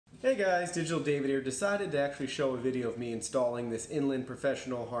Hey guys, Digital David here. Decided to actually show a video of me installing this Inland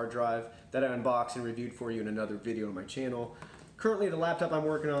Professional hard drive that I unboxed and reviewed for you in another video on my channel. Currently the laptop I'm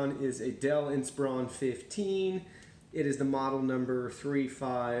working on is a Dell Inspiron 15. It is the model number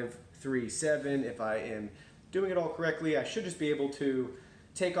 3537. If I am doing it all correctly, I should just be able to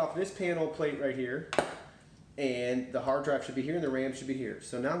take off this panel plate right here, and the hard drive should be here and the RAM should be here.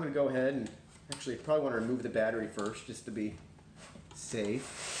 So now I'm going to go ahead and actually probably want to remove the battery first just to be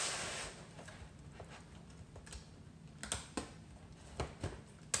safe.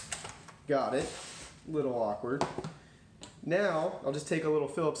 Got it. A little awkward. Now I'll just take a little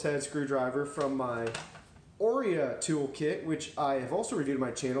Phillips head screwdriver from my Oria toolkit, which I have also reviewed on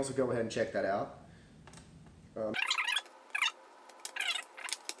my channel, so go ahead and check that out.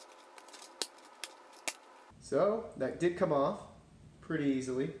 So that did come off pretty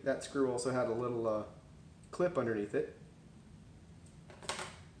easily. That screw also had a little clip underneath it.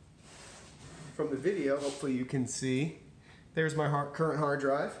 From the video, hopefully you can see, there's my current hard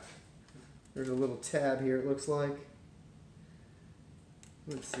drive. There's a little tab here, it looks like.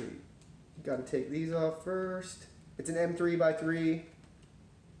 Let's see. Got to take these off first. It's an M3x3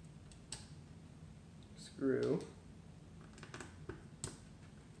 screw.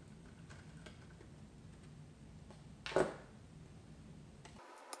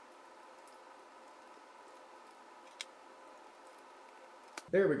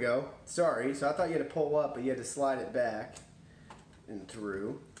 There we go. Sorry, so I thought you had to pull up, but you had to slide it back and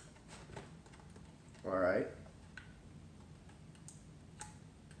through. Alright.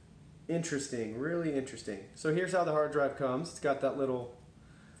 Interesting, really interesting. So here's how the hard drive comes. It's got that little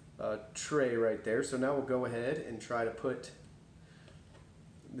tray right there. So now we'll go ahead and try to put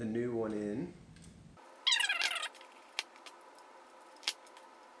the new one in.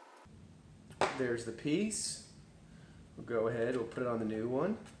 There's the piece. We'll go ahead, we'll put it on the new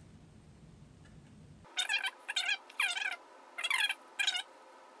one.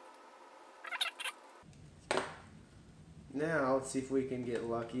 Now, let's see if we can get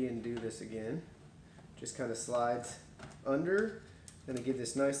lucky and do this again. Just kind of slides under, and to give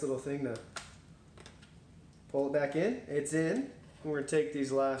this nice little thing to pull it back in. It's in. We're going to take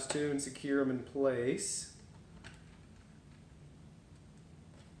these last two and secure them in place.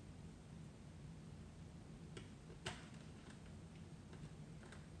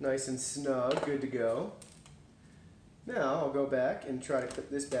 Nice and snug, good to go. Now I'll go back and try to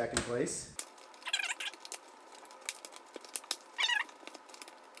put this back in place.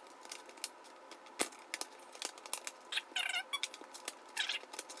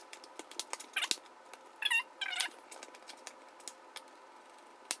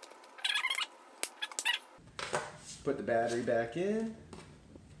 Put the battery back in.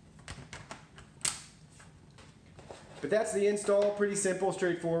 But that's the install. Pretty simple,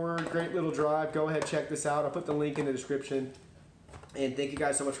 straightforward, great little drive. Go ahead, check this out. I'll put the link in the description. And thank you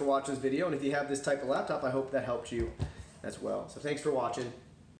guys so much for watching this video. And if you have this type of laptop, I hope that helped you as well. So thanks for watching.